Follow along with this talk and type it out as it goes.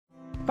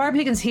Barb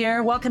Higgins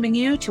here, welcoming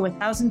you to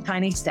 1,000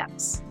 Tiny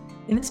Steps.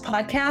 In this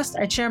podcast,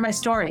 I share my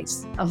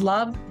stories of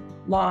love,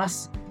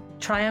 loss,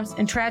 triumphs,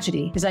 and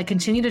tragedy as I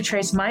continue to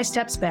trace my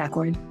steps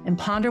backward and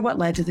ponder what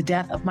led to the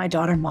death of my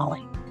daughter,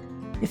 Molly.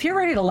 If you're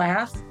ready to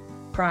laugh,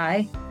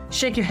 cry,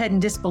 shake your head in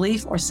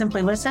disbelief, or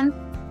simply listen,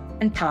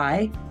 and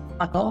tie,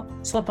 buckle,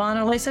 slip on,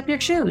 or lace up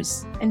your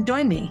shoes, and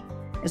join me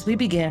as we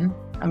begin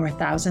our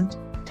 1,000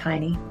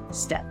 Tiny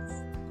Steps.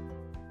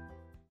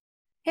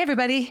 Hey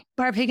everybody,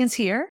 Barb Higgins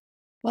here,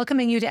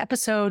 welcoming you to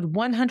episode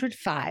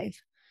 105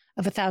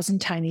 of 1,000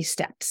 Tiny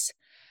Steps.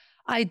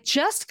 I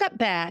just got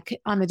back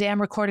on the day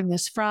I'm recording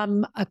this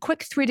from a quick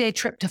 3-day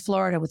trip to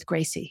Florida with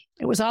Gracie.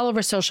 It was all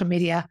over social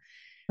media.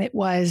 It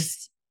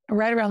was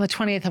right around the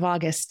 20th of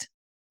August.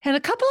 And a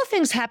couple of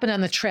things happened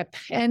on the trip.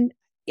 And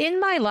in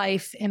my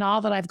life and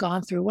all that I've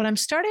gone through, what I'm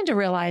starting to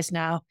realize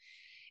now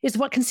is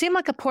what can seem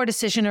like a poor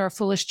decision or a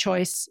foolish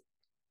choice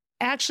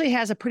actually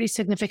has a pretty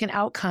significant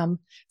outcome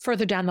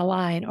further down the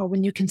line, or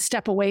when you can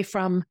step away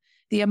from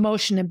the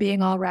emotion and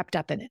being all wrapped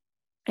up in it.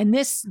 And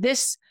this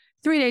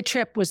 3-day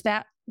trip was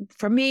that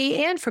for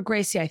me and for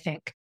Gracie, I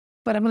think.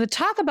 But I'm going to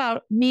talk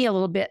about me a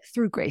little bit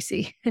through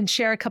Gracie and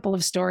share a couple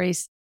of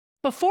stories.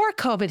 Before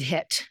COVID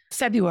hit,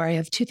 February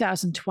of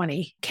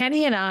 2020,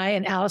 Kenny and I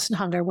and Allison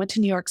Hunger went to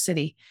New York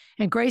City,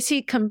 and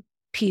Gracie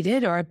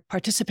competed or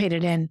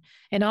participated in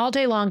an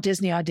all-day long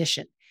Disney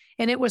audition.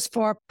 And it was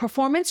for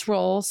performance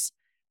roles,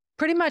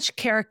 pretty much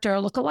character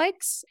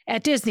lookalikes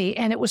at Disney,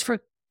 and it was for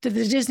the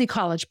Disney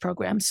College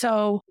program.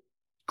 So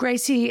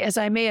Gracie, as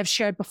I may have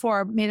shared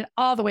before, made it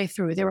all the way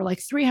through. There were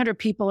like 300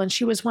 people, and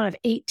she was one of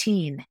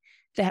 18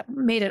 that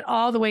made it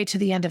all the way to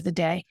the end of the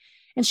day.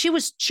 And she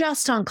was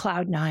just on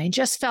cloud nine,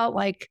 just felt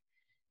like,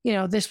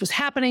 this was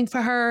happening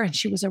for her and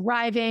she was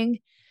arriving.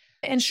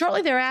 And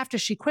shortly thereafter,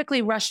 she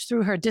quickly rushed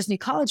through her Disney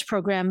College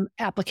program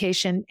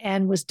application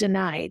and was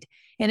denied.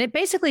 And it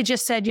basically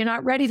just said, you're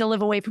not ready to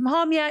live away from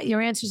home yet. Your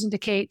answers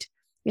indicate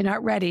you're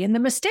not ready. And the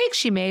mistake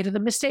she made, or the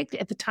mistake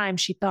at the time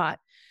she thought,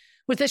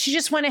 was that she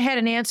just went ahead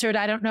and answered,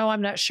 I don't know,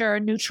 I'm not sure,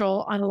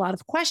 neutral on a lot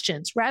of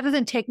questions, rather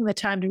than taking the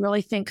time to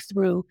really think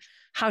through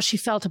how she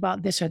felt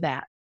about this or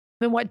that.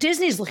 And what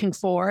Disney's looking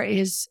for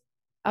is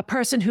a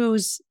person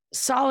who's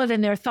solid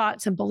in their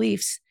thoughts and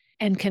beliefs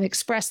and can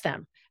express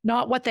them,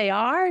 not what they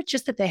are,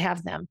 just that they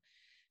have them.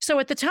 So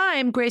at the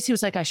time, Gracie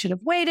was like, I should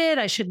have waited.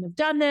 I shouldn't have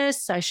done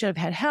this. I should have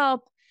had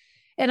help.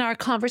 And our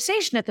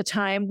conversation at the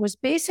time was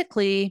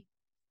basically,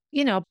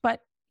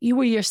 but you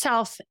were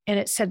yourself and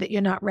it said that you're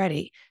not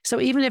ready.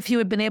 So even if you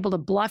had been able to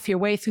bluff your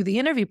way through the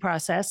interview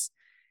process,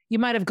 you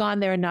might have gone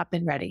there and not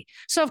been ready.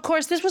 So of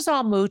course, this was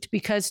all moot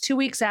because 2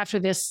 weeks after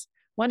this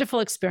wonderful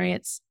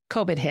experience,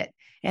 COVID hit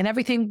and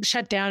everything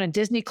shut down and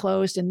Disney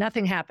closed and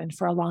nothing happened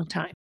for a long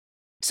time.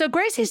 So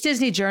Gracie's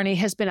Disney journey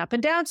has been up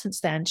and down since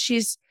then.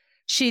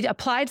 She'd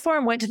applied for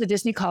and went to the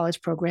Disney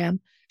College program.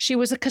 She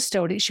was a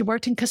custodian. She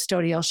worked in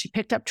custodial. She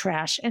picked up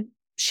trash and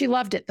she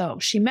loved it though.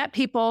 She met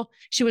people.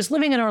 She was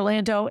living in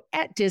Orlando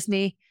at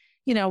Disney.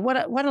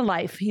 What a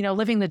life,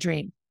 living the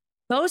dream.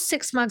 Those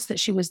 6 months that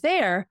she was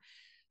there,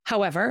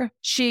 however,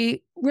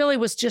 she really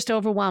was just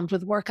overwhelmed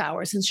with work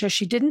hours. And so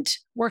she didn't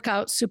work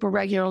out super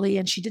regularly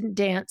and she didn't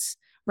dance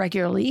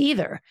regularly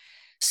either.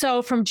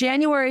 So from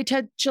January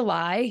to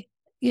July,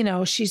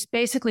 she's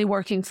basically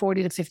working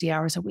 40 to 50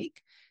 hours a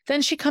week.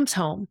 Then she comes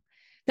home.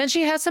 Then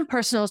she has some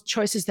personal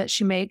choices that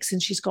she makes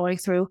and she's going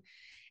through.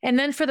 And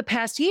then for the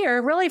past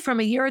year, really from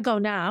a year ago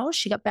now,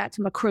 she got back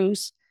from a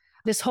cruise.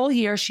 This whole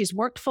year, she's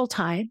worked full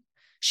time.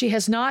 She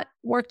has not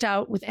worked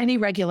out with any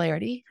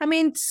regularity. I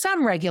mean,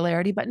 some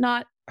regularity, but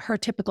not her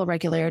typical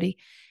regularity.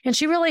 And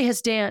she really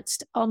has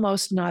danced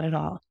almost not at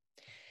all.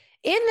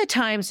 In the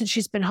time since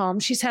she's been home,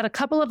 she's had a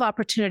couple of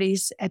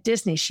opportunities at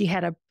Disney. She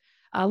had a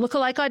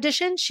lookalike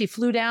audition. She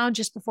flew down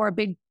just before a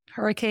big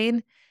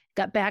hurricane,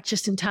 got back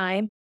just in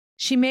time.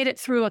 She made it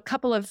through a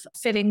couple of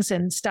fittings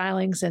and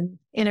stylings and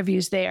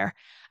interviews there,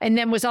 and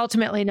then was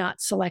ultimately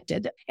not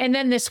selected. And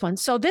then this one.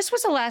 So this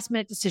was a last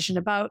minute decision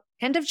about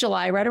end of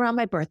July, right around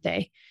my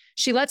birthday.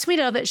 She lets me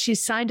know that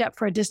she's signed up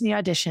for a Disney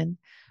audition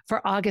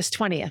for August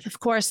 20th. Of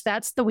course,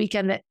 that's the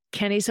weekend that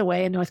Kenny's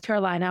away in North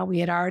Carolina. We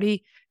had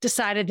already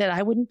decided that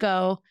I wouldn't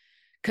go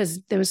because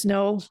there was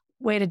no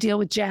way to deal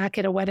with Jack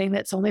at a wedding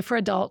that's only for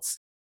adults.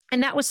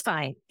 And that was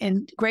fine.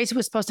 And Gracie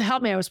was supposed to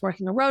help me. I was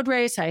working a road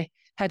race. I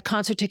had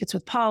concert tickets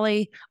with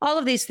Polly. All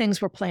of these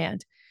things were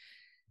planned.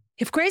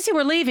 If Gracie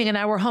were leaving and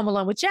I were home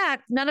alone with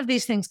Jack, none of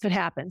these things could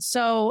happen.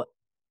 So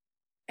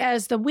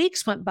as the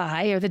weeks went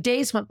by or the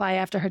days went by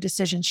after her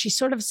decision, she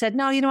sort of said,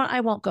 no, you know what? I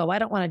won't go. I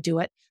don't want to do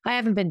it. I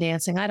haven't been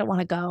dancing. I don't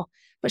want to go.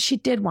 But she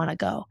did want to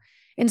go.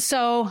 And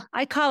so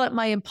I call it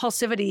my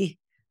impulsivity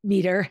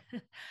meter.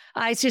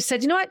 I just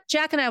said, you know what?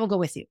 Jack and I will go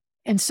with you.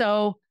 And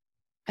so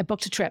I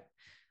booked a trip.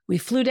 We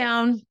flew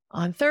down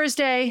on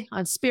Thursday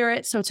on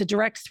Spirit. So it's a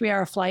direct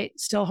 3-hour flight,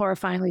 still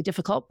horrifyingly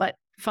difficult, but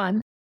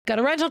fun. Got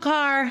a rental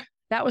car.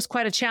 That was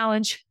quite a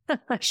challenge.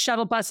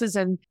 Shuttle buses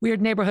and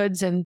weird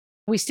neighborhoods. And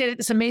we stayed at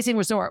this amazing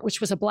resort,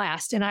 which was a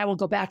blast. And I will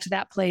go back to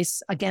that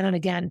place again and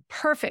again.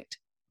 Perfect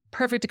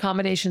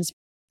accommodations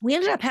We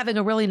ended up having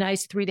a really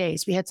nice 3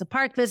 days. We had some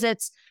park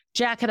visits.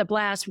 Jack had a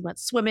blast. We went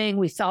swimming.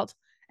 We felt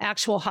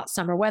actual hot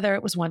summer weather.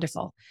 It was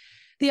wonderful.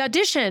 The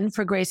audition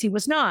for Gracie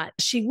was not.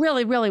 She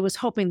really, really was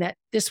hoping that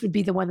this would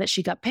be the one that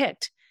she got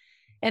picked.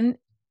 And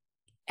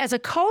as a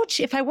coach,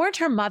 if I weren't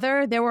her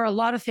mother, there were a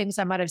lot of things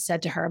I might have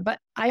said to her, but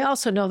I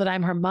also know that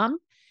I'm her mom.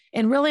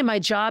 And really my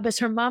job as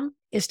her mom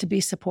is to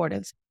be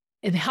supportive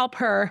and help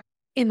her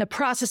in the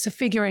process of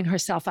figuring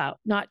herself out,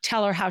 not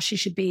tell her how she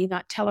should be,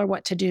 not tell her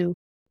what to do.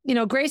 You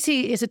know,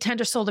 Gracie is a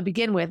tender soul to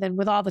begin with. And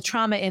with all the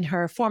trauma in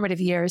her formative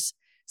years,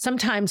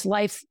 sometimes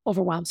life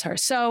overwhelms her.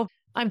 So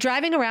I'm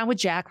driving around with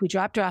Jack. We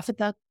dropped her off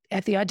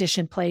at the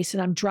audition place,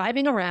 and I'm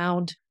driving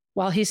around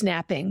while he's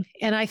napping.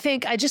 And I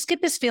just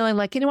get this feeling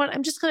like, you know what,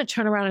 I'm just going to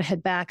turn around and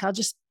head back. I'll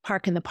just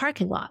park in the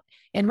parking lot.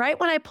 And right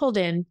when I pulled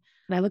in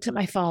and I looked at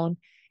my phone,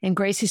 and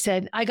Gracie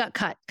said, I got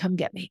cut. Come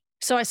get me.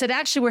 So I said,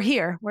 actually, we're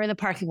here. We're in the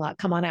parking lot.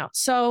 Come on out.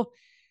 So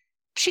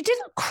she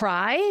didn't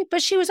cry,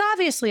 but she was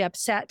obviously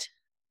upset.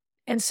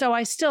 And so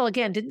I still,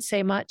 again, didn't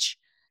say much.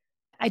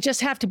 I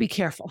just have to be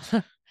careful.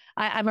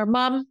 I'm her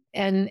mom.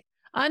 And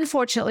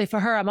unfortunately for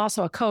her, I'm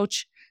also a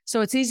coach. So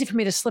it's easy for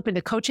me to slip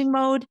into coaching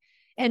mode.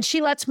 And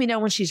she lets me know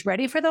when she's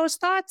ready for those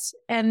thoughts.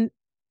 And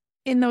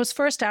in those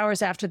first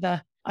hours after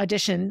the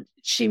audition,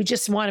 she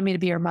just wanted me to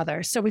be her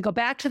mother. So we go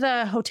back to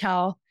the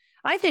hotel.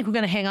 I think we're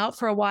going to hang out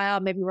for a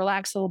while, maybe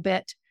relax a little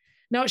bit.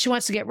 No, she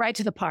wants to get right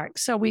to the park.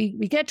 So we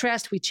get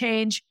dressed, we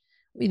change.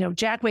 You know,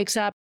 Jack wakes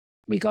up.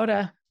 We go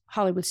to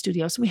Hollywood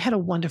Studios. We had a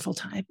wonderful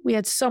time. We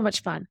had so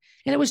much fun.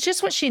 And it was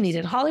just what she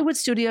needed. Hollywood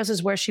Studios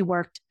is where she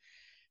worked.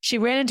 She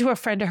ran into a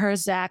friend of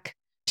hers, Zach.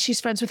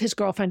 She's friends with his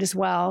girlfriend as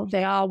well.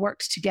 They all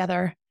worked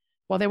together.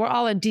 Well, they were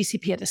all in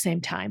DCP at the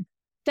same time.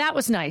 That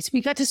was nice.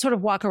 We got to sort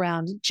of walk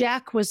around.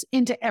 Jack was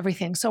into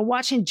everything. So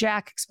watching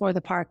Jack explore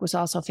the park was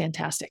also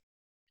fantastic.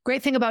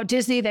 Great thing about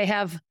Disney, they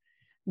have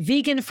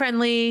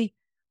vegan-friendly,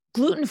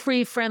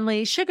 gluten-free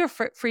friendly,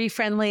 sugar-free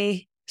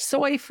friendly,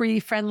 soy-free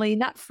friendly,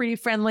 nut-free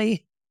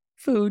friendly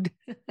food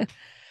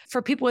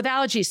for people with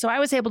allergies. So I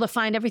was able to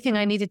find everything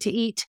I needed to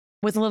eat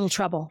with little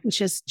trouble,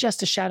 which is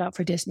just a shout out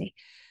for Disney.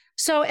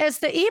 So as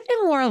the evening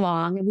wore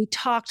along and we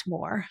talked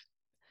more,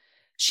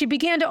 she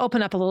began to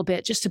open up a little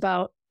bit just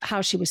about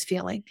how she was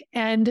feeling.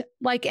 And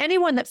like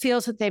anyone that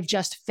feels that they've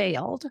just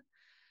failed,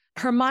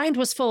 her mind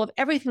was full of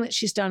everything that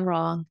she's done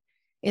wrong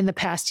in the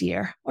past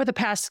year or the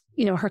past,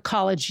 her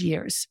college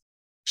years.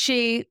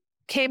 She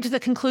came to the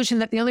conclusion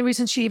that the only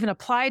reason she even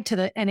applied to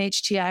the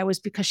NHTI was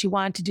because she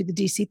wanted to do the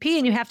DCP,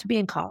 and you have to be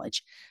in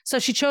college. So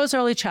she chose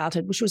early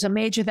childhood, which was a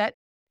major that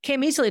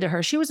came easily to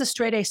her. She was a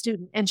straight A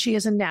student, and she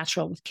is a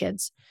natural with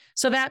kids.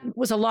 So that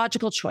was a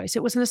logical choice.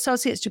 It was an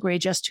associate's degree,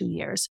 just 2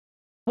 years.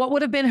 What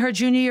would have been her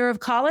junior year of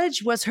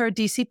college was her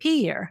DCP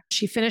year.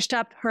 She finished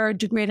up her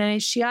degree at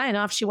NHTI and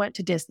off she went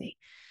to Disney.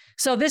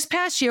 So this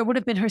past year would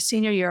have been her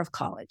senior year of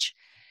college.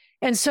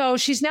 And so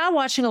she's now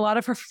watching a lot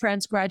of her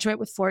friends graduate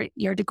with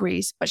 4-year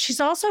degrees, but she's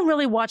also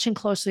really watching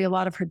closely a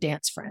lot of her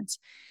dance friends.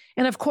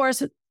 And of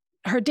course,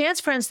 her dance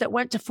friends that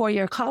went to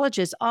 4-year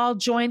colleges all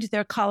joined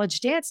their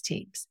college dance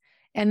teams,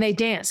 and they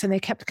danced and they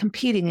kept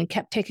competing and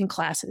kept taking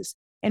classes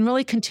and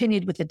really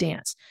continued with the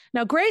dance.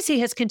 Now, Gracie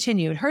has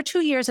continued. Her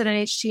 2 years at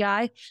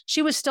NHTI,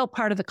 she was still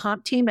part of the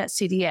comp team at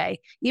CDA.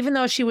 Even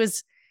though she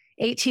was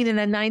 18 and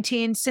then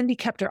 19, Cindy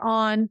kept her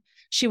on.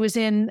 She was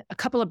in a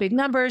couple of big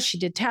numbers. She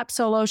did tap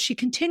solos. She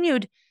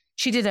continued.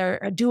 She did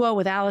a duo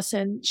with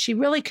Allison. She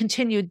really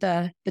continued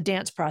the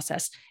dance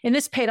process. And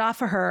this paid off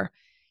for her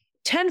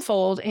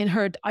tenfold in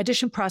her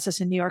audition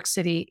process in New York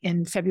City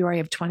in February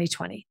of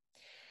 2020.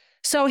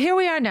 So here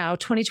we are now,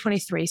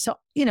 2023. So,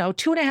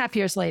 2.5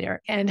 years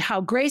later, and how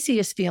Gracie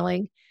is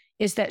feeling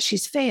is that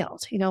she's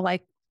failed,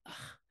 like,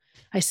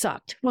 I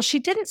sucked. Well, she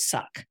didn't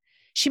suck.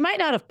 She might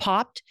not have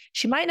popped.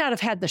 She might not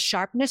have had the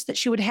sharpness that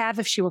she would have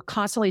if she were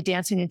constantly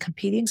dancing and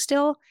competing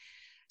still.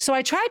 So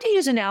I tried to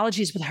use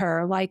analogies with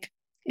her. Like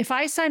if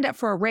I signed up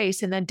for a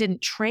race and then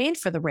didn't train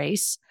for the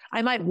race,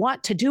 I might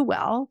want to do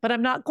well, but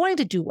I'm not going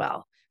to do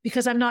well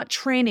because I'm not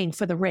training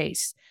for the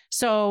race.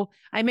 So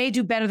I may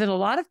do better than a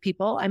lot of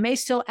people. I may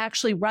still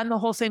actually run the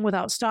whole thing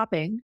without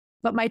stopping,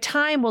 but my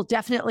time will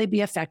definitely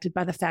be affected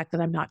by the fact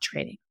that I'm not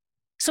training.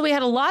 So we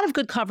had a lot of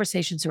good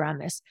conversations around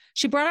this.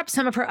 She brought up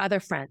some of her other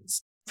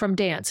friends from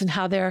dance and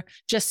how they're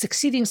just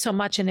succeeding so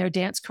much in their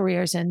dance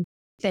careers, and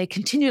they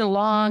continued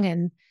along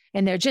and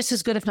they're just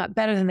as good, if not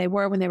better than they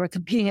were when they were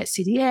competing at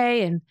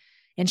CDA,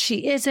 and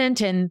she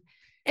isn't. And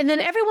then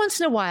every once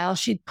in a while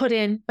she'd put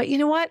in, but you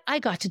know what? I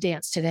got to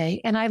dance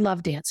today and I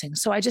love dancing.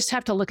 So I just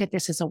have to look at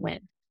this as a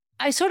win.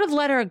 I sort of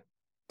let her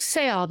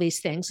say all these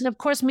things. And of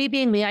course, me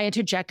being me, I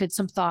interjected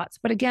some thoughts.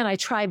 But again, I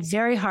tried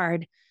very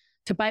hard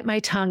to bite my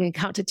tongue and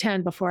count to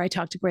 10 before I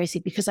talk to Gracie,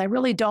 because I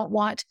really don't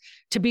want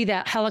to be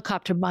that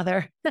helicopter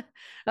mother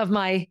of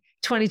my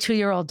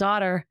 22-year-old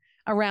daughter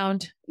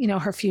around,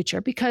 her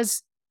future,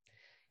 because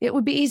it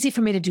would be easy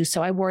for me to do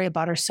so. I worry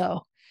about her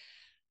so.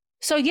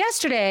 So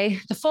yesterday,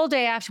 the full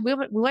day after, we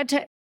went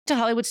to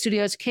Hollywood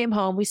Studios, came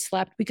home, we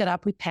slept, we got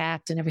up, we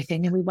packed and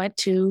everything. And we went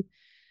to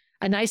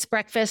a nice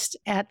breakfast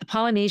at the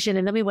Polynesian,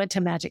 and then we went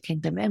to Magic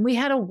Kingdom, and we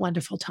had a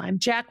wonderful time.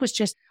 Jack was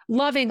just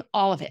loving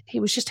all of it. He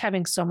was just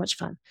having so much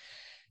fun.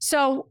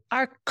 So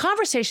our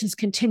conversations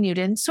continued,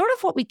 and sort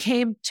of what we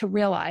came to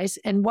realize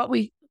and what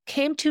we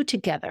came to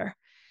together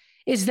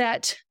is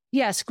that,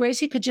 yes,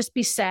 Gracie could just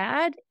be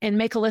sad and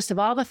make a list of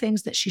all the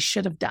things that she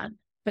should have done,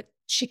 but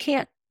she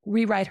can't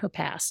rewrite her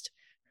past.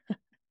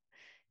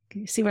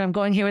 Can you see where I'm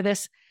going here with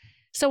this?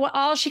 So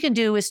all she can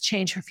do is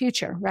change her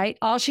future, right?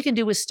 All she can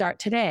do is start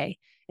today.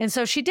 And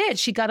so she did.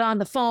 She got on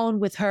the phone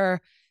with her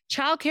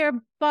childcare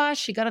boss.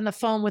 She got on the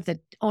phone with the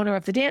owner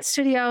of the dance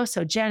studio,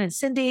 so Jen and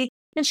Cindy,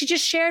 and she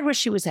just shared where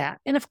she was at.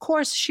 And of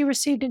course, she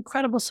received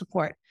incredible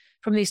support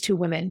from these two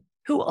women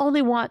who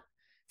only want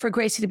for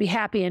Gracie to be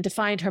happy and to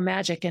find her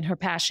magic and her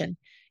passion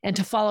and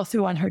to follow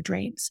through on her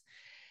dreams.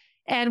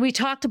 And we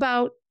talked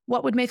about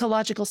what would make a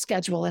logical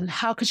schedule and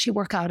how could she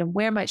work out and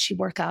where might she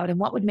work out and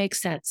what would make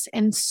sense.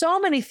 And so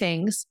many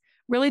things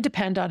really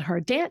depend on her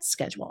dance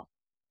schedule.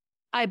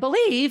 I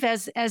believe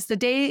as the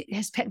day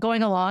is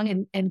going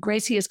along and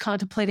Gracie is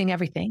contemplating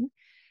everything,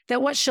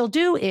 that what she'll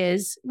do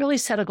is really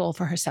set a goal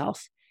for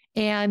herself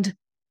and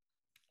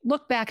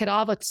look back at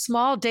all the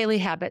small daily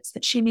habits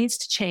that she needs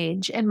to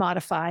change and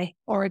modify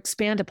or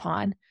expand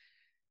upon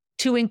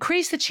to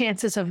increase the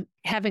chances of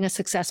having a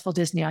successful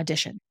Disney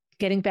audition,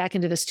 getting back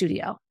into the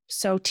studio.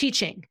 So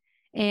teaching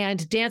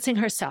and dancing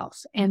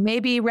herself and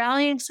maybe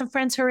rallying some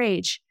friends her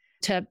age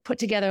to put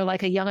together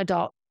like a young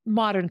adult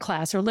modern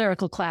class or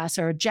lyrical class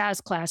or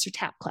jazz class or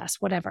tap class,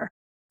 whatever.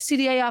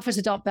 CDA offers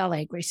adult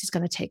ballet. Gracie's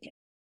going to take it.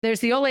 There's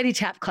the old lady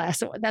tap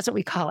class. That's what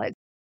we call it.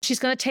 She's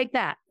going to take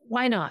that.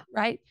 Why not,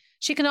 right?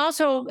 She can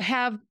also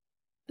have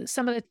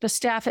some of the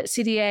staff at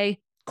CDA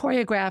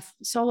choreograph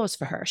solos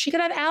for her. She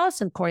could have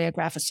Allison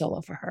choreograph a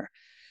solo for her.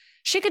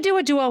 She could do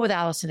a duo with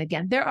Allison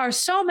again. There are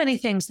so many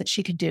things that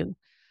she could do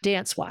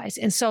dance-wise.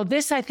 And so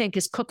this, I think,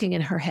 is cooking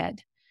in her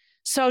head.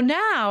 So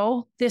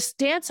now this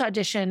dance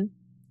audition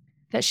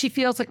that she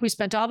feels like we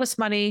spent all this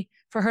money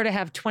for her to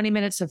have 20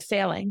 minutes of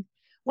failing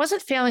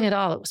wasn't failing at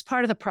all. It was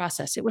part of the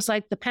process. It was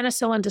like the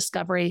penicillin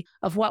discovery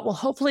of what will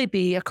hopefully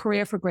be a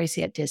career for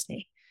Gracie at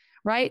Disney,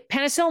 right?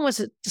 Penicillin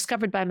was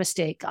discovered by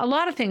mistake. A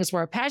lot of things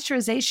were.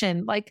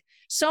 Pasteurization, like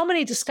so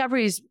many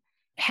discoveries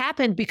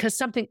happened because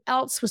something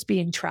else was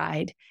being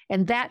tried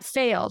and that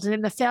failed. And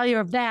in the failure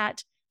of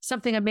that,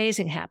 something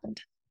amazing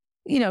happened.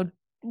 You know,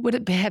 would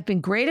it have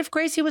been great if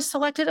Gracie was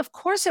selected? Of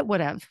course it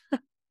would have.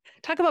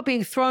 Talk about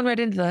being thrown right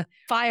into the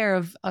fire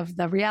of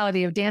the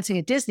reality of dancing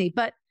at Disney,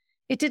 but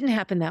it didn't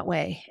happen that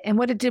way. And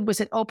what it did was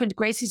it opened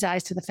Gracie's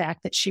eyes to the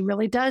fact that she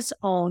really does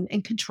own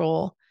and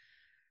control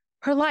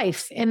her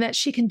life and that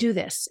she can do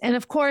this. And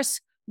of course,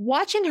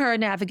 watching her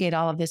navigate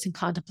all of this and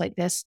contemplate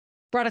this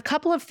brought a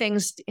couple of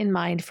things in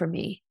mind for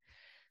me.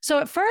 So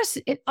at first,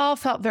 it all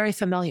felt very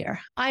familiar.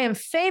 I am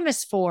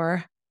famous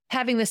for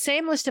having the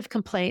same list of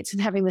complaints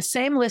and having the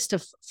same list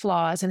of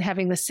flaws and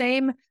having the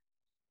same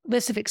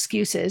list of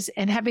excuses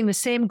and having the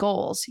same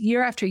goals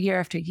year after year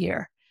after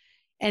year.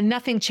 And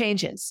nothing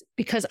changes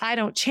because I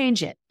don't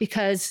change it,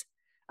 because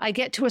I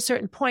get to a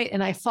certain point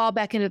and I fall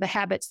back into the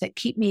habits that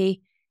keep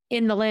me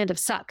in the land of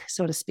suck,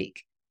 so to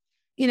speak.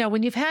 You know,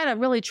 when you've had a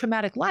really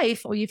traumatic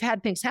life or you've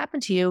had things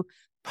happen to you,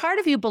 part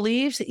of you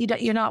believes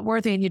that you're not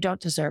worthy and you don't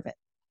deserve it.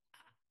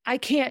 I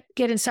can't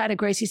get inside of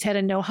Gracie's head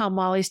and know how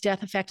Molly's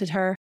death affected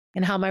her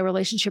and how my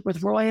relationship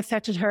with Roy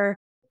affected her.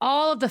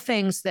 All of the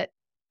things that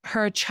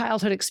her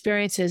childhood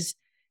experiences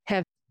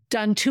have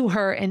done to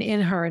her and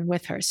in her and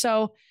with her.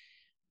 So,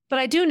 but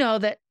I do know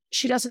that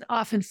she doesn't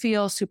often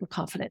feel super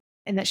confident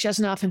and that she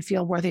doesn't often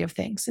feel worthy of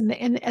things.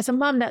 And as a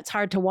mom, that's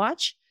hard to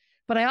watch,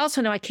 but I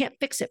also know I can't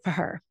fix it for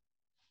her.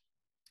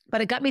 But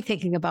it got me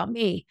thinking about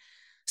me.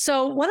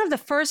 So one of the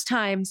first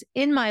times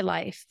in my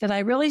life that I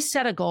really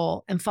set a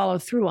goal and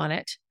followed through on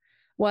it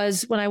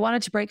was when I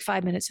wanted to break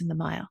 5 minutes in the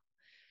mile.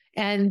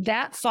 And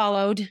that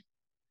followed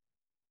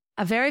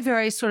a very,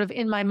 very sort of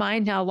in my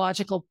mind now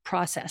logical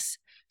process.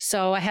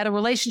 So I had a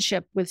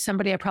relationship with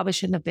somebody I probably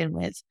shouldn't have been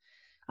with.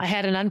 I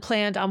had an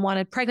unplanned,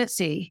 unwanted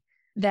pregnancy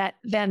that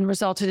then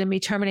resulted in me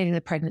terminating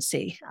the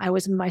pregnancy. I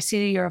was in my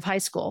senior year of high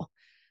school.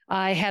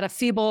 I had a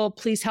feeble,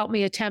 please help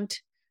me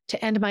attempt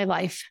to end my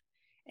life.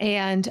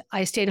 And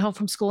I stayed home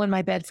from school in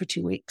my bed for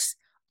 2 weeks.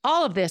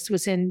 All of this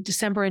was in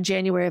December and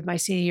January of my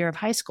senior year of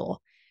high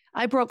school.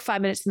 I broke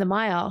 5 minutes in the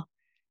mile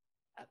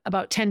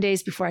about 10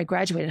 days before I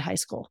graduated high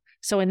school.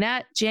 So in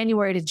that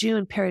January to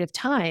June period of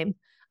time,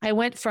 I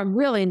went from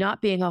really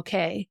not being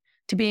okay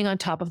to being on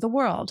top of the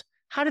world.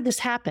 How did this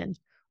happen?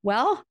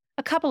 Well,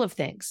 a couple of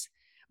things.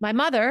 My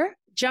mother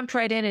jumped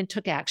right in and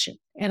took action,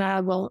 and I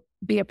will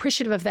be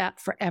appreciative of that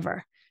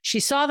forever. She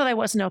saw that I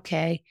wasn't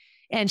okay,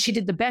 and she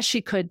did the best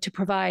she could to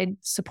provide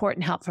support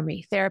and help for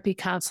me, therapy,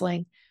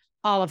 counseling,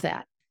 all of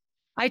that.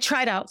 I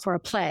tried out for a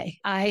play.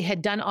 I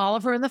had done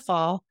Oliver in the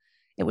fall.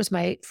 It was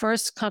my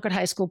first Concord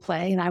High School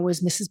play, and I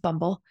was Mrs.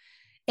 Bumble.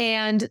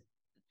 And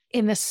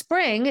in the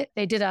spring,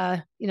 they did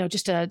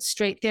just a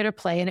straight theater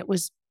play, and it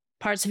was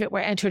parts of it were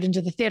entered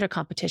into the theater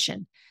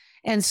competition.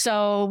 And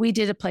so we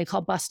did a play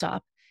called Bus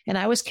Stop, and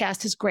I was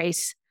cast as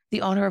Grace,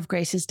 the owner of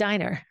Grace's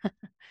Diner.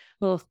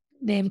 Little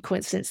name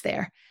coincidence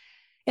there.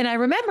 And I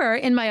remember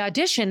in my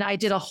audition, I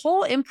did a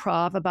whole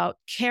improv about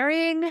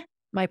carrying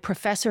my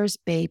professor's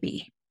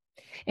baby.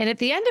 And at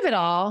the end of it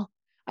all,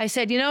 I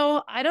said,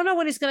 I don't know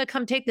when he's going to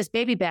come take this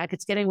baby back.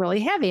 It's getting really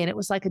heavy. And it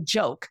was like a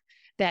joke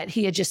that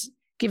he had just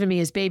given me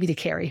his baby to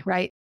carry,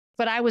 right?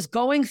 But I was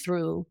going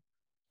through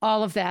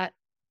all of that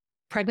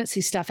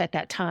pregnancy stuff at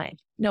that time.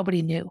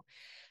 Nobody knew.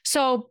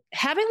 So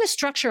having the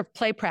structure of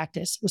play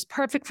practice was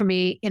perfect for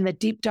me in the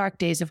deep, dark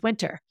days of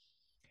winter.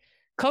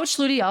 Coach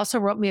Ludi also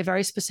wrote me a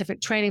very specific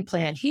training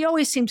plan. He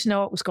always seemed to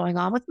know what was going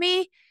on with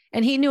me,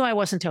 and he knew I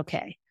wasn't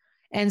okay.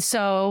 And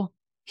so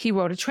he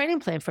wrote a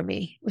training plan for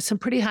me with some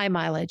pretty high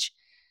mileage.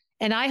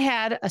 And I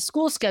had a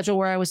school schedule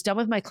where I was done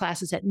with my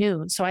classes at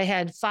noon. So I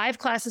had 5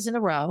 classes in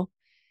a row.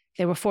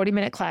 They were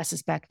 40-minute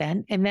classes back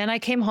then. And then I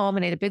came home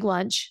and ate a big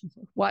lunch,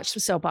 watched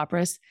some soap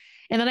operas.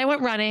 And then I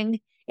went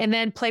running, and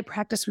then play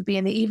practice would be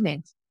in the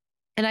evening.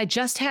 And I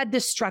just had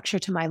this structure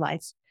to my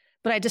life.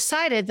 But I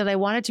decided that I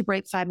wanted to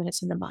break 5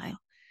 minutes in the mile.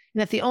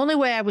 And that the only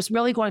way I was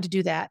really going to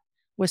do that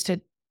was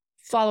to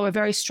follow a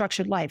very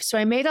structured life. So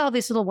I made all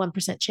these little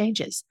 1%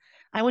 changes.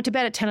 I went to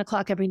bed at 10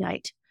 o'clock every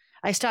night.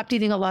 I stopped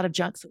eating a lot of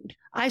junk food.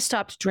 I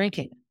stopped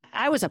drinking.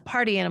 I was a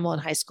party animal in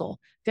high school,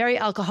 very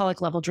alcoholic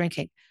level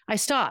drinking. I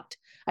stopped.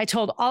 I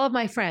told all of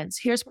my friends,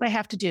 here's what I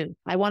have to do.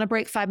 I want to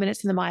break 5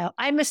 minutes in the mile.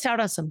 I missed out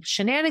on some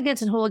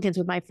shenanigans and hooligans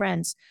with my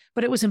friends,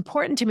 but it was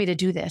important to me to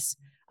do this.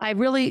 I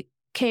really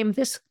came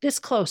this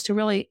close to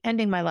really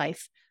ending my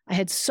life. I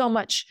had so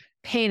much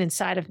pain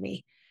inside of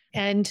me,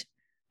 and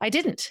I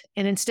didn't.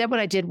 And instead, what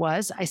I did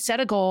was I set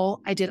a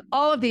goal. I did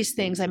all of these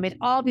things. I made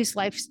all these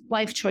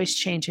life choice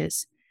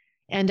changes,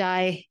 and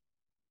I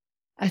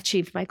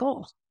achieved my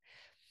goal.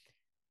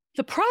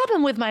 The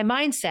problem with my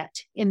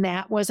mindset in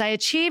that was I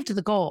achieved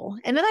the goal,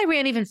 and then I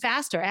ran even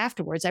faster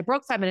afterwards. I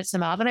broke 5 minutes a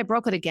mile, then I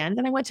broke it again.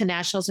 Then I went to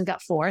nationals and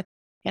got 4th,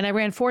 and I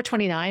ran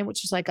 4:29,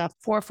 which was like a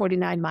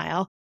 4:49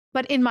 mile.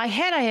 But in my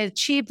head, I had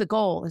achieved the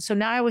goal. And so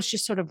now I was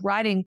just sort of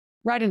riding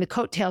the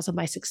coattails of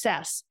my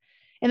success.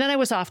 And then I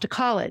was off to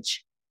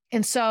college.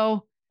 And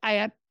so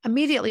I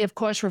immediately, of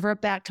course,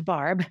 revert back to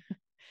Barb,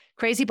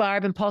 crazy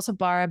Barb, impulsive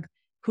Barb,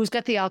 who's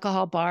got the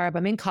alcohol Barb.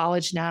 I'm in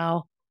college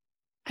now.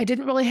 I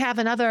didn't really have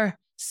another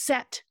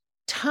set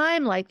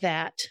time like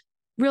that,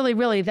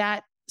 really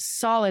that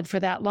solid for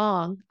that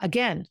long,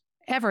 again,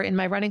 ever in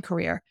my running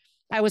career.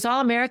 I was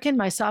All-American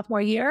my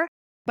sophomore year,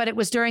 but it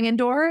was during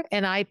indoor,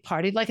 and I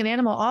partied like an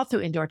animal all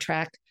through indoor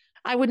track.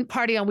 I wouldn't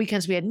party on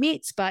weekends. We had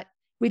meets, but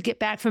we'd get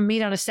back from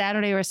meet on a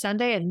Saturday or a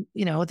Sunday, and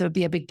there would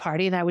be a big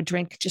party, and I would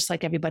drink just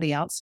like everybody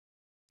else.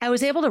 I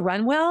was able to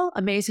run well,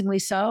 amazingly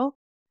so,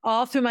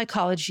 all through my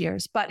college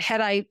years. But had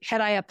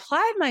I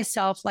applied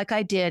myself like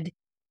I did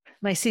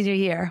my senior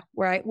year,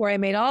 where I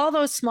made all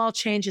those small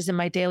changes in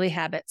my daily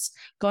habits,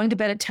 going to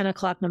bed at 10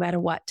 o'clock no matter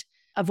what,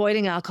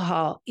 avoiding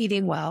alcohol,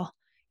 eating well,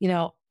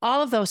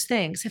 all of those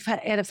things.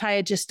 If I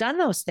had just done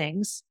those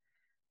things,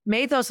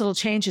 made those little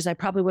changes, I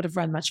probably would have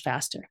run much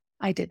faster.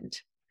 I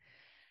didn't.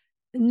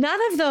 None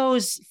of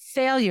those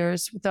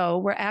failures, though,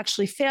 were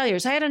actually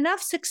failures. I had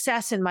enough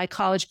success in my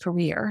college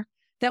career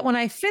that when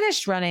I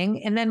finished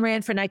running and then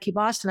ran for Nike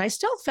Boston, I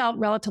still felt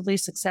relatively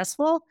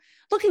successful.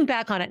 Looking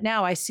back on it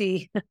now, I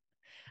see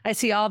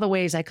all the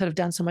ways I could have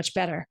done so much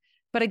better.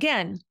 But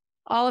again,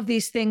 all of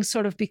these things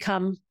sort of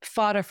become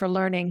fodder for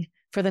learning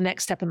for the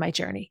next step in my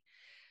journey.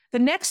 The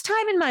next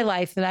time in my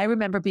life that I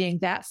remember being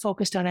that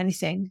focused on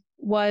anything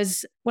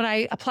was when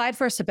I applied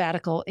for a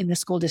sabbatical in the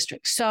school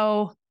district.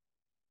 So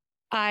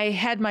I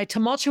had my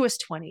tumultuous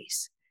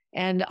 20s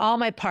and all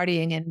my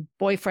partying and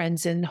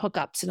boyfriends and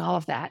hookups and all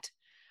of that.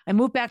 I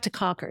moved back to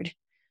Concord.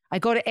 I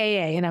go to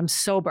AA and I'm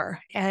sober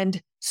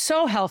and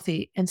so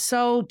healthy and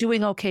so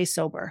doing okay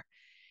sober.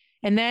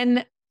 And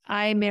then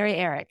I marry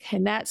Eric,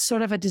 and that's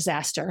sort of a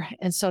disaster.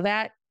 And so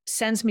that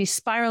sends me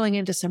spiraling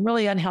into some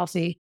really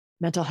unhealthy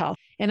mental health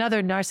and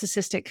other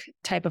narcissistic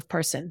type of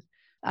person.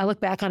 I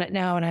look back on it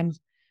now and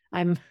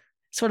I'm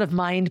sort of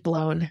mind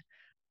blown.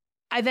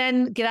 I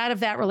then get out of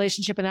that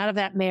relationship and out of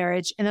that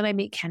marriage, and then I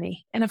meet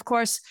Kenny. And of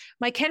course,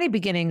 my Kenny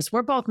beginnings,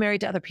 we're both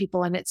married to other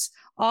people, and it's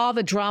all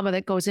the drama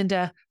that goes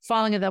into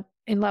falling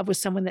in love with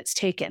someone that's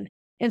taken.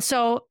 And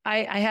so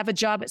I have a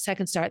job at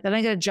Second Start. Then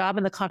I get a job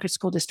in the Concord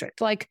School District.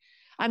 Like,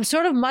 I'm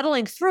sort of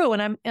muddling through,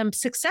 and I'm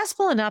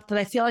successful enough that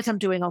I feel like I'm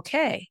doing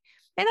okay.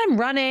 And I'm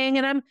running,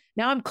 and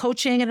I'm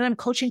coaching, and I'm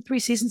coaching 3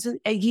 seasons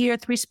a year,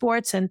 3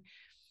 sports. And,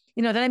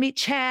 then I meet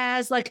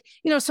Chaz,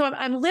 so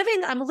I'm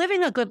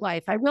living a good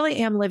life. I really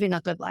am living a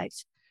good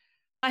life.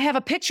 I have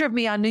a picture of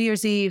me on New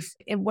Year's Eve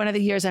in one of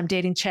the years I'm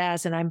dating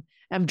Chaz, and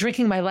I'm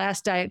drinking my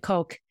last Diet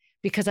Coke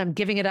because I'm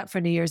giving it up for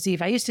New Year's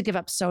Eve. I used to give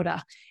up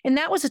soda. And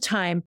that was a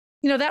time,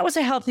 that was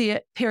a healthy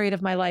period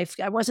of my life.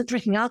 I wasn't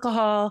drinking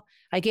alcohol.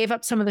 I gave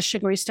up some of the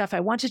sugary stuff. I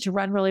wanted to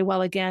run really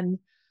well again.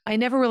 I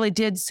never really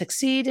did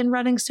succeed in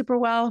running super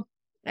well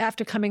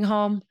after coming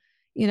home,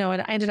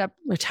 and I ended up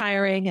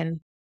retiring. And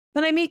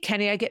then I meet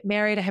Kenny, I get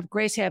married, I have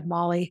Gracie, I have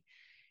Molly.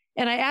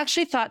 And I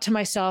actually thought to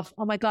myself,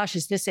 oh my gosh,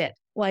 is this it?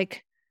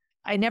 Like,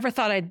 I never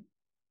thought I'd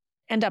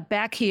end up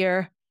back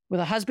here with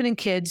a husband and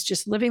kids,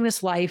 just living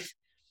this life,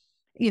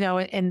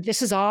 and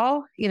this is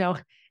all,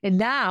 and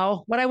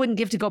now what I wouldn't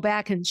give to go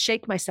back and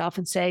shake myself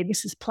and say,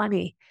 this is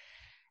plenty.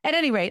 At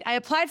any rate, I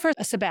applied for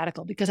a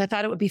sabbatical because I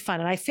thought it would be fun,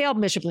 and I failed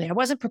miserably. I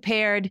wasn't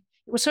prepared. It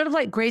was sort of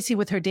like Gracie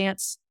with her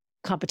dance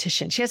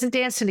competition. She hasn't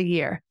danced in a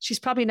year. She's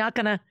probably not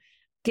going to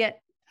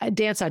get a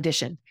dance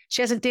audition.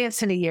 She hasn't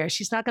danced in a year.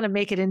 She's not going to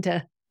make it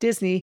into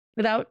Disney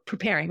without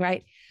preparing,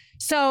 right?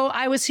 So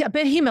I was a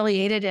bit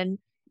humiliated,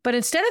 but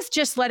instead of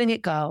just letting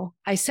it go,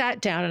 I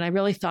sat down and I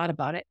really thought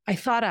about it. I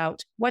thought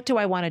out, what do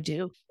I want to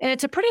do? And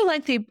it's a pretty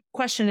lengthy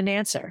question and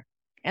answer.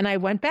 And I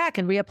went back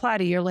and reapplied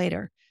a year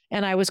later,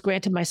 and I was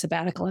granted my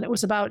sabbatical. And it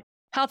was about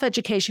health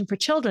education for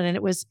children. And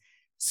it was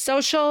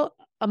social,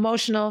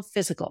 emotional,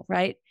 physical,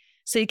 right?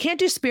 So you can't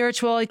do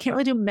spiritual, you can't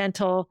really do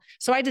mental.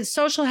 So I did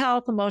social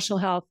health, emotional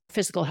health,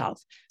 physical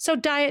health. So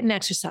diet and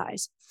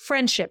exercise,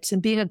 friendships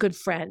and being a good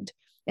friend.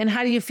 And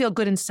how do you feel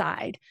good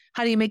inside?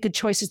 How do you make good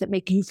choices that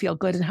make you feel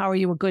good? And how are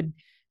you a good,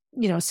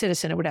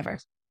 citizen or whatever?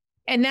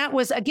 And that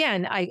was,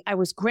 again, I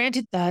was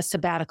granted the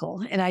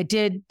sabbatical, and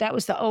that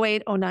was the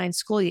 08-09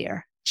 school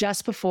year,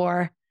 just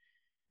before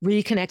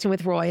reconnecting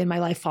with Roy and my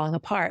life falling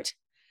apart.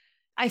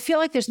 I feel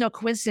like there's no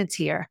coincidence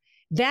here.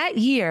 That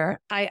year,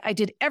 I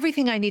did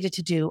everything I needed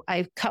to do.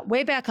 I cut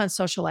way back on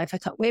social life. I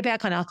cut way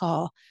back on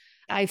alcohol.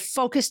 I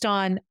focused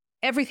on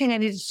everything I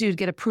needed to do to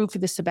get approved for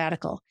the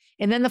sabbatical.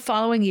 And then the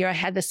following year, I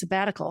had the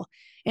sabbatical.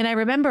 And I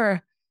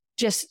remember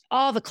just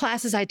all the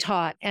classes I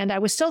taught, and I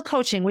was still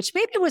coaching, which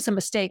maybe was a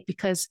mistake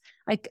because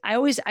I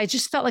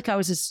just felt like I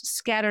was as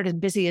scattered and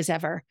busy as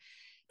ever.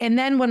 And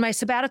then when my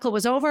sabbatical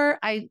was over,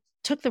 I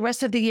took the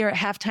rest of the year at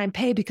halftime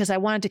pay because I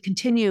wanted to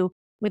continue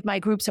with my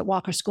groups at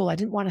Walker School. I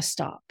didn't want to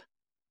stop.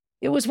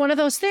 It was one of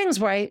those things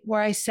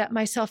where I set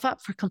myself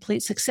up for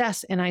complete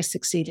success, and I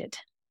succeeded.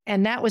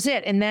 And that was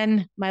it. And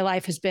then my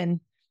life has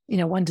been,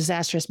 one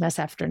disastrous mess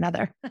after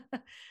another.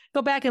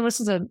 Go back and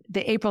listen to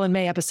the April and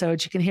May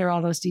episodes. You can hear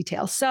all those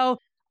details. So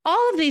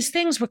all of these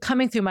things were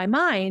coming through my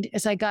mind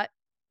as I got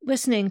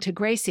listening to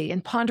Gracie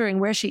and pondering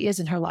where she is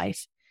in her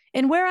life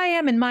and where I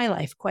am in my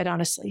life, quite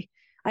honestly.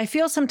 I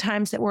feel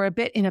sometimes that we're a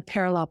bit in a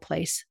parallel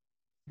place,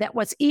 that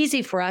what's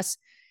easy for us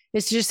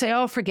is to just say,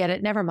 oh, forget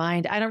it, never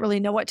mind. I don't really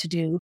know what to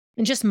do,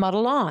 and just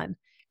muddle on.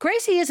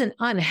 Gracie isn't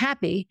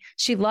unhappy.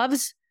 She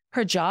loves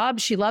her job.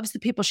 She loves the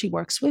people she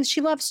works with. She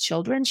loves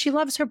children. She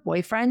loves her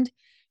boyfriend.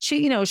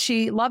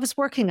 She loves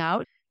working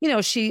out.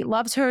 She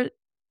loves her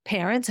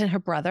parents and her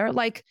brother.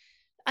 Like,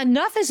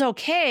 enough is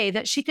okay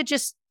that she could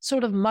just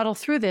sort of muddle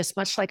through this,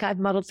 much like I've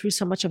muddled through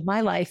so much of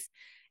my life,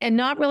 and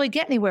not really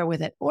get anywhere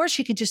with it. Or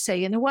she could just say,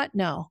 you know what?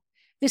 No,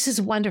 this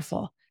is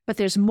wonderful, but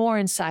there's more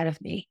inside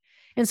of me.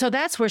 And so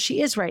that's where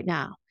she is right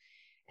now.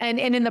 And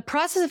in the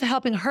process of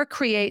helping her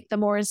create the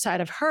more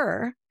inside of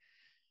her,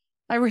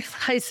 I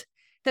realized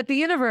that the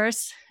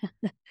universe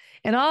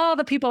and all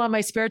the people on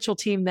my spiritual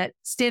team that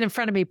stand in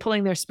front of me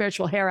pulling their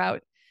spiritual hair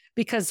out,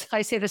 because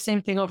I say the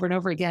same thing over and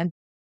over again,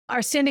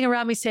 are standing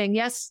around me saying,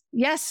 yes,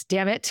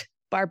 damn it,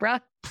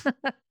 Barbara.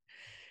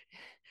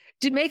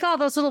 To make all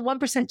those little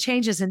 1%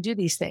 changes and do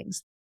these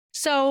things.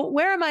 So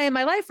where am I in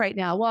my life right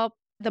now? Well,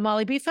 the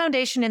Molly B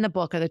Foundation and the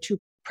book are the two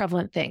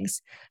prevalent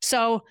things.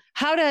 So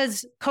how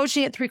does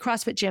coaching at 3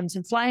 CrossFit gyms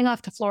and flying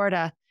off to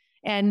Florida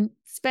and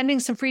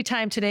spending some free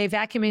time today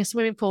vacuuming a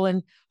swimming pool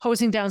and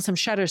hosing down some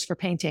shutters for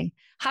painting,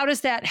 how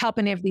does that help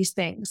any of these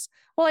things?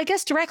 Well, I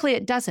guess directly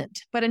it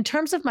doesn't. But in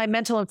terms of my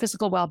mental and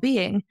physical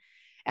well-being,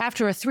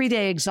 after a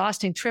 3-day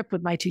exhausting trip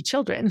with my 2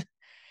 children,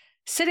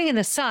 sitting in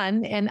the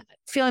sun and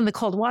feeling the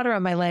cold water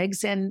on my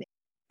legs and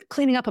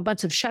cleaning up a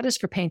bunch of shutters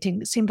for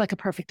painting seemed like a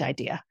perfect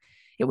idea.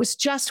 It was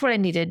just what I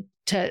needed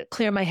to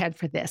clear my head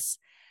for this.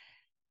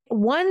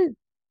 One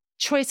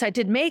choice I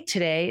did make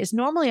today is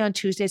normally on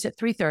Tuesdays at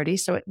 3:30,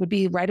 so it would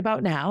be right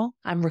about now.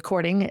 I'm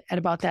recording at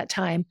about that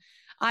time.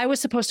 I was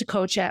supposed to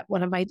coach at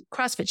one of my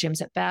CrossFit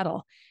gyms at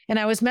Battle. And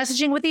I was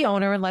messaging with the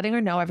owner and letting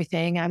her know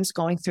everything I was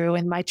going through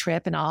and my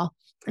trip and all.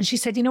 And she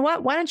said, you know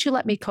what? Why don't you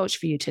let me coach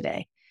for you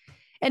today?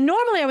 And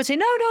normally I would say,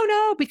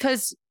 no,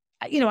 because,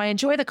 I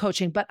enjoy the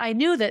coaching, but I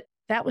knew that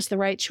that was the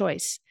right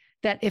choice,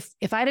 that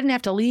if I didn't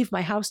have to leave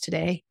my house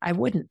today, I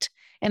wouldn't.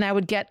 And I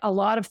would get a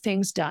lot of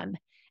things done.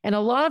 And a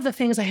lot of the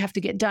things I have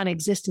to get done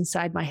exist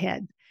inside my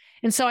head.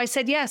 And so I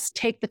said, yes,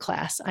 take the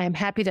class. I am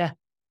happy to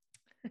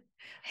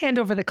hand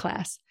over the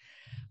class.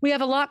 We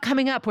have a lot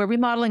coming up. We're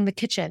remodeling the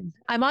kitchen.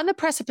 I'm on the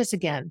precipice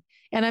again,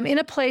 and I'm in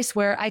a place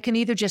where I can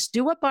either just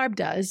do what Barb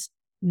does,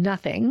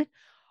 nothing,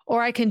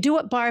 or I can do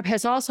what Barb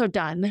has also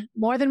done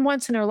more than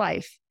once in her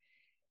life.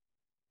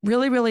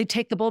 Really, really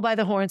take the bull by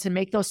the horns and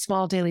make those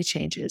small daily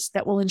changes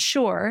that will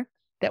ensure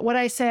that what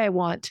I say I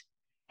want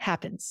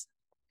happens.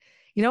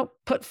 You don't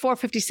put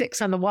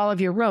 456 on the wall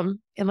of your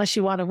room unless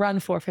you want to run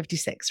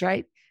 456,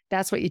 right?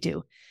 That's what you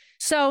do.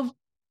 So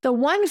the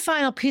one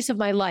final piece of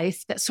my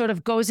life that sort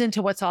of goes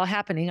into what's all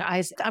happening,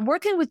 I'm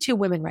working with 2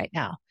 women right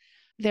now.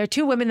 There are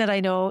 2 women that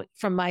I know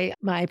from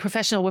my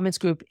professional women's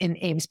group in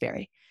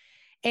Amesbury.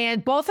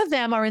 And both of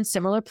them are in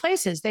similar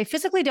places. They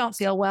physically don't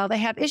feel well. They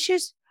have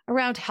issues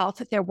around health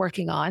that they're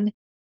working on,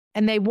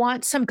 and they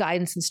want some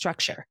guidance and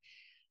structure.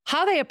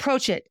 how they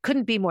approach it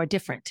couldn't be more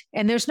different.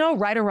 And there's no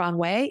right or wrong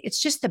way. It's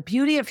just the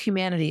beauty of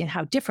humanity and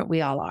how different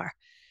we all are.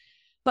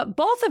 But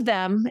both of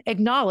them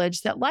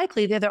acknowledge that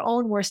likely they're their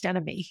own worst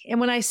enemy. And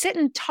when I sit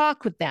and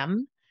talk with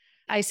them,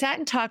 I sat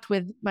and talked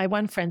with my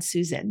one friend,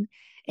 Susan,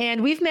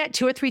 and we've met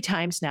 2 or 3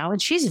 times now.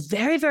 And she's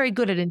very, very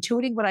good at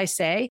intuiting what I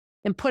say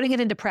and putting it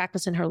into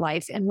practice in her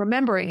life and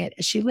remembering it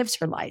as she lives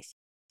her life.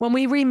 When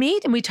we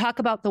re-meet and we talk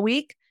about the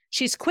week,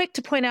 she's quick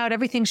to point out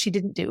everything she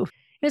didn't do. And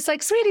it's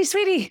like,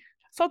 sweetie,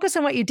 focus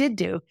on what you did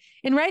do.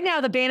 And right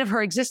now, the bane of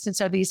her existence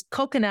are these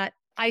coconut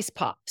ice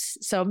pops,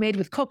 so made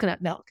with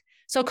coconut milk.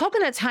 So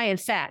coconut's high in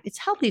fat. It's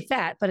healthy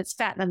fat, but it's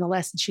fat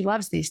nonetheless, and she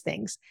loves these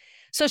things.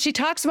 So she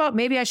talks about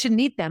maybe I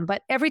shouldn't eat them,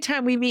 but every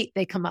time we meet,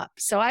 they come up.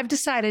 So I've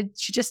decided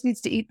she just needs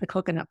to eat the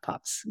coconut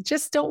puffs.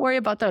 Just don't worry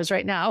about those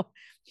right now.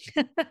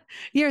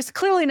 You're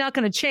clearly not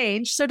going to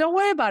change, so don't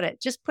worry about it.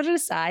 Just put it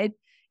aside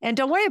and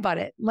don't worry about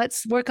it.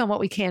 Let's work on what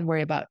we can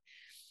worry about.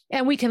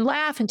 And we can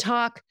laugh and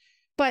talk,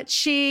 but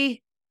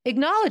she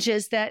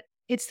acknowledges that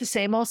it's the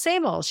same old,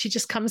 same old. She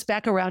just comes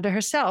back around to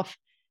herself.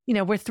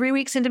 We're 3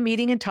 weeks into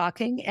meeting and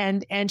talking,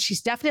 and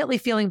she's definitely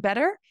feeling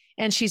better.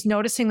 And she's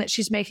noticing that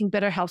she's making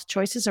better health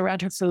choices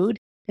around her food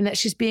and that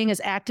she's being as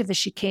active as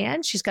she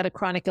can. She's got a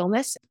chronic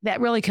illness that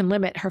really can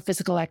limit her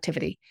physical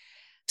activity.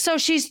 So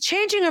she's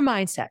changing her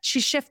mindset.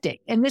 She's shifting.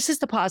 And this is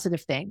the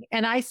positive thing.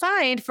 And I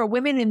find for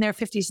women in their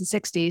 50s and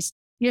 60s,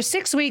 your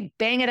 6-week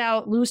bang it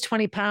out, lose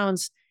 20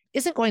 pounds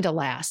isn't going to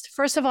last.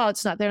 First of all,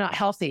 they're not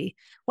healthy.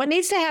 What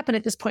needs to happen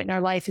at this point in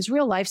our life is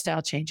real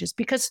lifestyle changes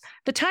because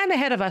the time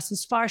ahead of us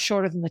is far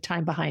shorter than the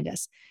time behind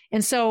us.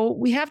 And so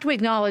we have to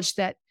acknowledge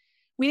that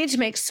we need to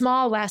make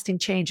small, lasting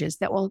changes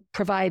that will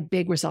provide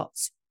big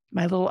results.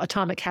 My little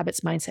atomic habits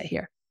mindset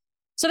here.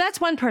 So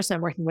that's one person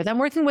I'm working with. I'm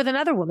working with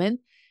another woman,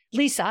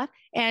 Lisa,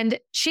 and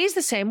she's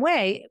the same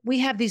way. We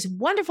have these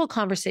wonderful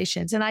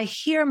conversations and I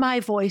hear my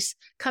voice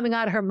coming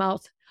out of her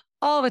mouth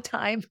all the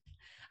time.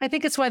 I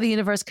think it's why the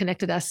universe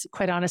connected us,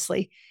 quite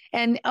honestly.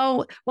 And,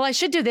 I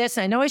should do this.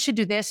 And I know I should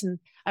do this. And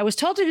I was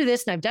told to do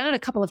this and I've done it a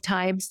couple of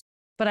times,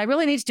 but I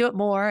really need to do it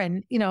more.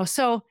 And,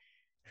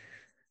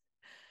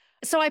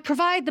 so I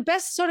provide the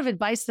best sort of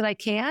advice that I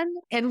can.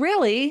 And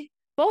really,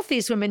 both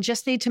these women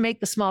just need to make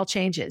the small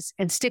changes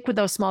and stick with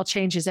those small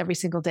changes every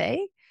single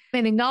day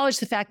and acknowledge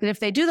the fact that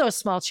if they do those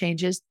small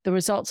changes, the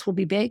results will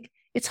be big.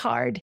 It's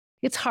hard.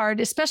 It's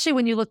hard, especially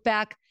when you look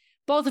back.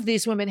 Both of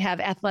these women have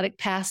athletic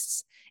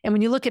pasts. And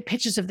when you look at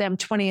pictures of them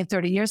 20 and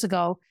 30 years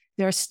ago,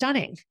 they're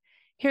stunning.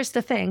 Here's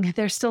the thing.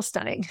 They're still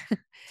stunning.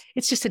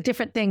 It's just a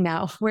different thing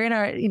now. We're in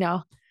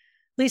our,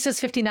 Lisa's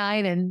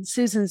 59 and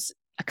Susan's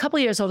a couple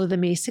of years older than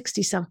me,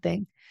 60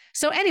 something.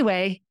 So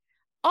anyway,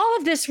 all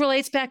of this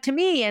relates back to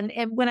me. And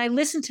when I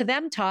listen to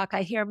them talk,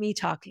 I hear me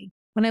talking.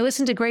 When I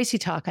listen to Gracie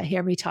talk, I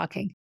hear me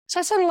talking. So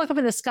I sort of look up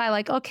in the sky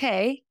like,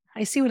 okay,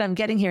 I see what I'm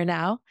getting here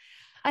now.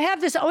 I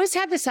always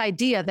have this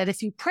idea that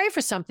if you pray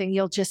for something,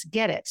 you'll just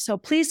get it. So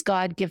please,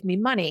 God, give me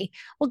money.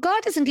 Well,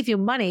 God doesn't give you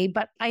money,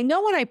 but I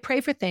know when I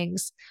pray for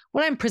things,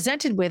 what I'm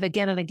presented with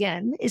again and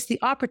again is the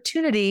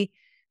opportunity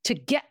to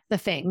get the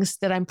things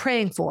that I'm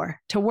praying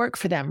for, to work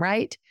for them,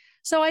 right?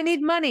 So I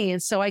need money.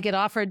 And so I get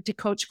offered to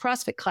coach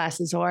CrossFit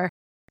classes or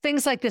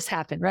things like this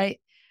happen, right?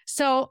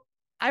 So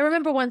I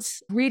remember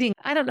once reading,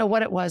 I don't know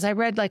what it was. I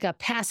read like a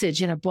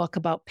passage in a book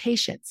about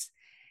patience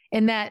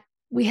and that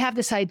we have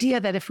this idea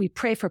that if we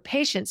pray for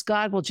patience,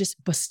 God will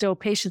just bestow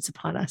patience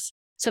upon us.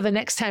 So the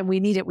next time we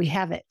need it, we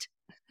have it.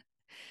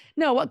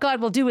 No, what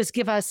God will do is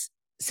give us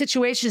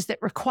situations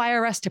that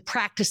require us to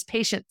practice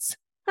patience.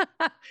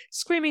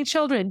 Screaming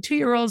children,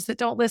 2-year-olds that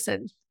don't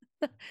listen.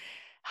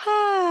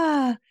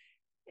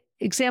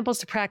 Examples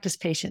to practice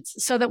patience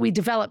so that we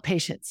develop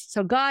patience.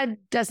 So God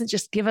doesn't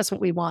just give us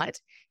what we want.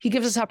 He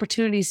gives us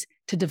opportunities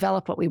to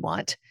develop what we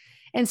want.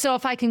 And so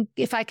if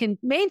I can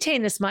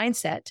maintain this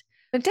mindset,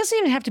 it doesn't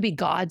even have to be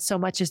God so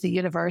much as the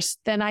universe,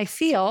 then I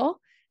feel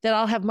that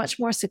I'll have much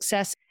more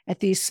success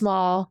at these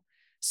small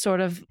sort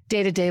of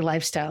day-to-day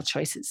lifestyle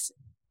choices.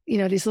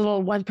 These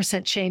little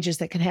 1% changes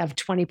that can have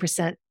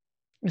 20%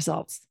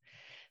 results.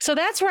 So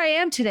that's where I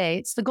am today.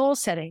 It's the goal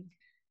setting.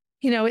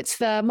 It's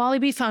the Molly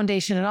B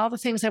Foundation and all the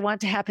things I want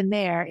to happen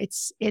there.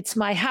 It's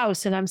my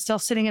house and I'm still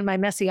sitting in my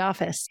messy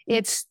office.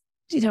 It's,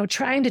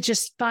 trying to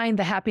just find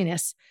the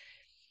happiness.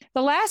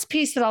 The last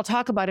piece that I'll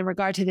talk about in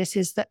regard to this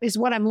is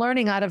what I'm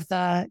learning out of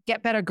the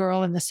Get Better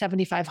Girl and the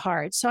 75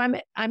 Hard. So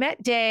I'm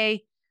at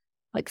day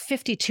like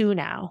 52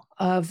 now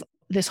of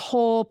this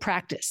whole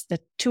practice, the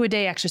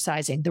 2-a-day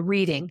exercising, the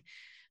reading,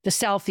 the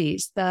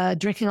selfies, the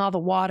drinking all the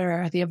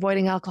water, the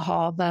avoiding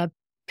alcohol, the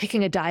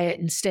picking a diet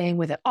and staying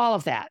with it, all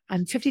of that.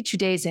 I'm 52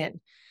 days in.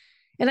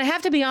 And I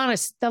have to be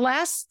honest, the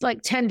last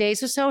like 10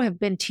 days or so have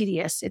been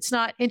tedious. It's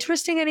not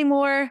interesting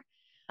anymore.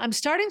 I'm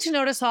starting to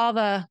notice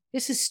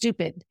this is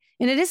stupid.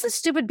 And it isn't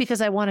stupid because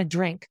I want to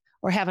drink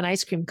or have an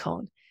ice cream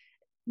cone.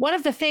 One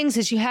of the things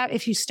is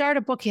if you start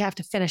a book, you have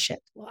to finish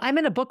it. Well, I'm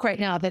in a book right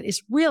now that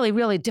is really,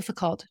 really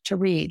difficult to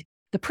read.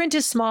 The print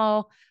is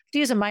small. I have to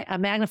use a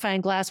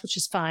magnifying glass, which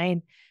is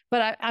fine,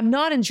 but I'm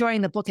not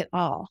enjoying the book at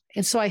all.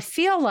 And so I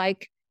feel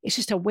like it's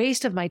just a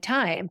waste of my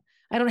time.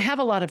 I don't have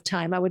a lot of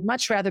time. I would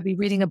much rather be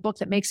reading a book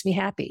that makes me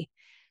happy,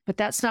 but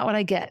that's not what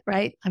I get,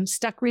 right? I'm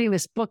stuck reading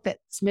this book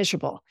that's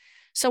miserable.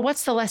 So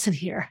what's the lesson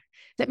here?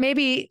 That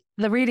maybe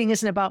the reading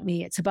isn't about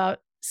me. It's about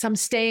some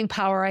staying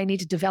power I need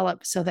to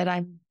develop so that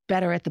I'm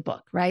better at the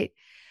book, right?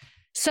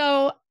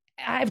 So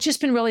I've just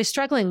been really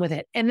struggling with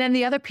it. And then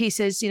the other piece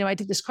is, I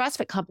did this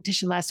CrossFit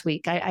competition last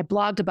week. I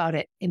blogged about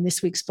it in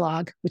this week's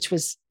blog, which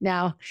was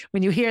now,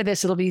 when you hear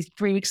this, it'll be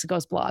 3 weeks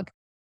ago's blog.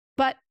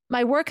 But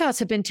my workouts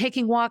have been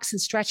taking walks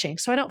and stretching.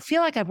 So I don't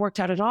feel like I've worked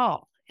out at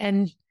all.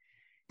 And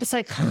it's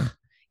like,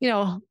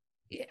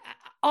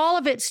 all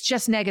of it's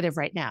just negative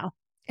right now.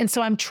 And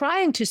so I'm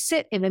trying to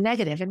sit in the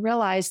negative and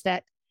realize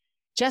that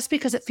just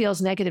because it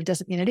feels negative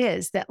doesn't mean it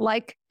is. That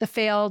like the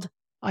failed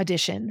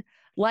audition,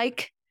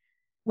 like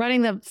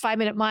running the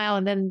 5-minute mile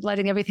and then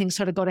letting everything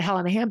sort of go to hell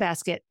in a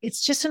handbasket,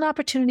 it's just an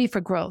opportunity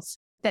for growth,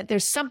 that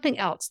there's something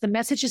else. The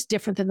message is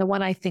different than the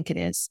one I think it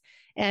is,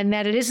 and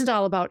that it isn't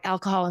all about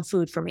alcohol and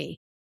food for me.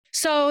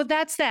 So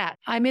that's that.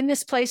 I'm in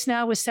this place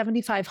now with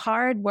 75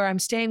 hard where I'm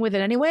staying with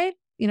it anyway.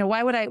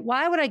 Why would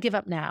I give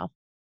up now?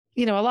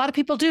 A lot of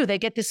people do. They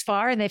get this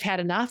far and they've had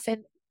enough.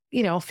 And,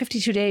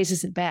 52 days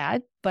isn't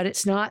bad, but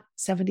it's not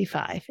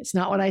 75. It's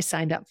not what I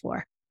signed up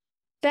for.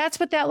 That's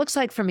what that looks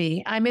like for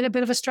me. I'm in a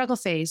bit of a struggle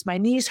phase. My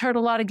knees hurt a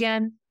lot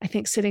again. I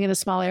think sitting in a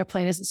small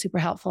airplane isn't super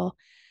helpful.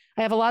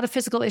 I have a lot of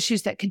physical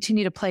issues that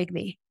continue to plague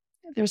me.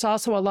 There's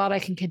also a lot I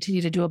can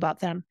continue to do about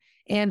them.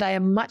 And I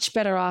am much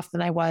better off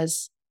than I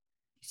was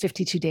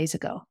 52 days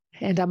ago.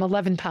 And I'm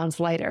 11 pounds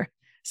lighter.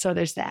 So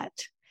there's that.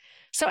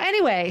 So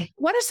anyway,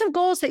 what are some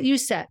goals that you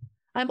set?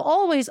 I'm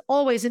always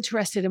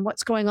interested in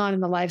what's going on in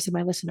the lives of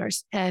my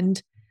listeners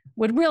and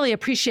would really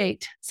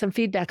appreciate some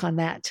feedback on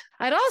that.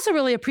 I'd also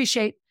really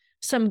appreciate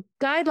some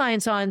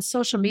guidelines on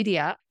social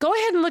media. Go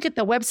ahead and look at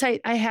the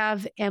website I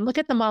have and look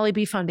at the Molly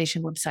B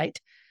Foundation website.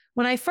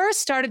 When I first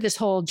started this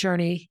whole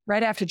journey,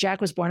 right after Jack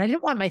was born, I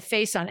didn't want my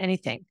face on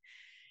anything.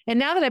 And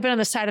now that I've been on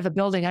the side of a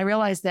building, I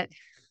realize that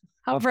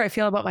however I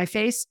feel about my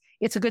face,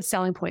 it's a good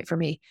selling point for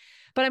me.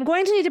 But I'm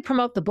going to need to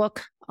promote the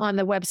book on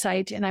the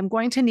website, and I'm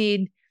going to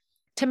need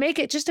to make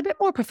it just a bit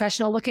more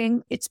professional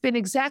looking. It's been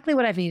exactly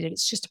what I've needed.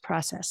 It's just a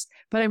process,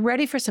 but I'm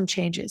ready for some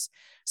changes.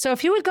 So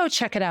if you would go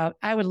check it out,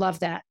 I would love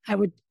that. I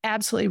would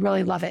absolutely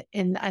really love it.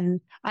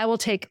 And I will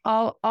take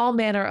all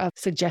manner of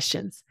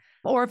suggestions.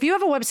 Or if you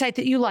have a website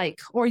that you like,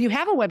 or you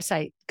have a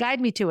website,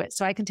 guide me to it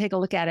so I can take a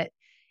look at it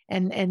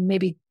and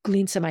maybe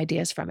glean some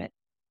ideas from it.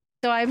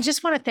 So I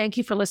just want to thank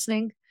you for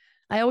listening.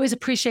 I always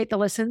appreciate the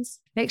listens.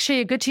 Make sure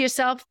you're good to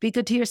yourself. Be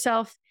good to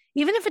yourself.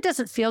 Even if it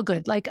doesn't feel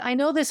good. Like I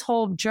know this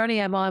whole journey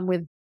I'm on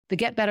with the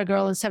Get Better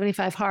Girl and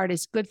 75 Hard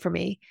is good for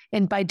me.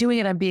 And by doing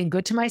it, I'm being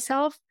good to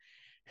myself.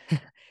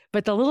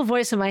 But the little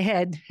voice in my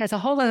head has a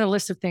whole other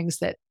list of things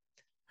that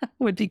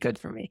would be good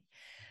for me.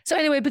 So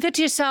anyway, be good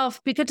to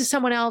yourself. Be good to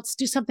someone else.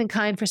 Do something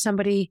kind for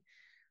somebody.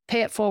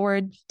 Pay it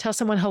forward. Tell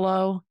someone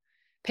hello.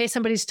 Pay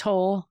somebody's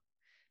toll.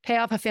 Pay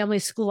off a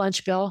family's school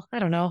lunch bill. I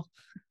don't know.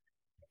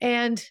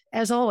 And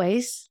as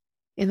always,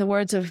 in the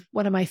words of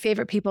one of my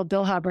favorite people,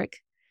 Bill Hubrick,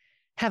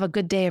 have a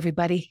good day,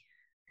 everybody.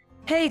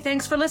 Hey,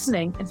 thanks for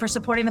listening and for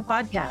supporting the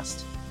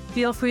podcast.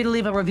 Feel free to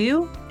leave a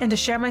review and to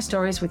share my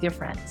stories with your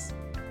friends.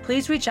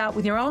 Please reach out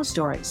with your own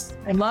stories.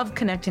 I love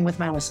connecting with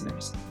my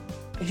listeners.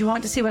 If you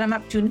want to see what I'm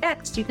up to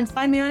next, you can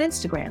find me on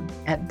Instagram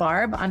at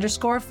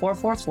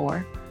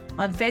Barb_444,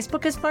 on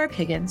Facebook as Barb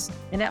Higgins,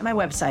 and at my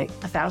website,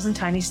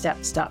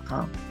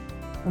 1000tinysteps.com.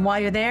 And while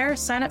you're there,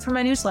 sign up for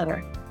my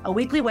newsletter, a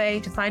weekly way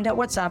to find out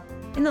what's up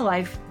in the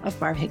life of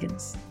Barb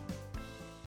Higgins.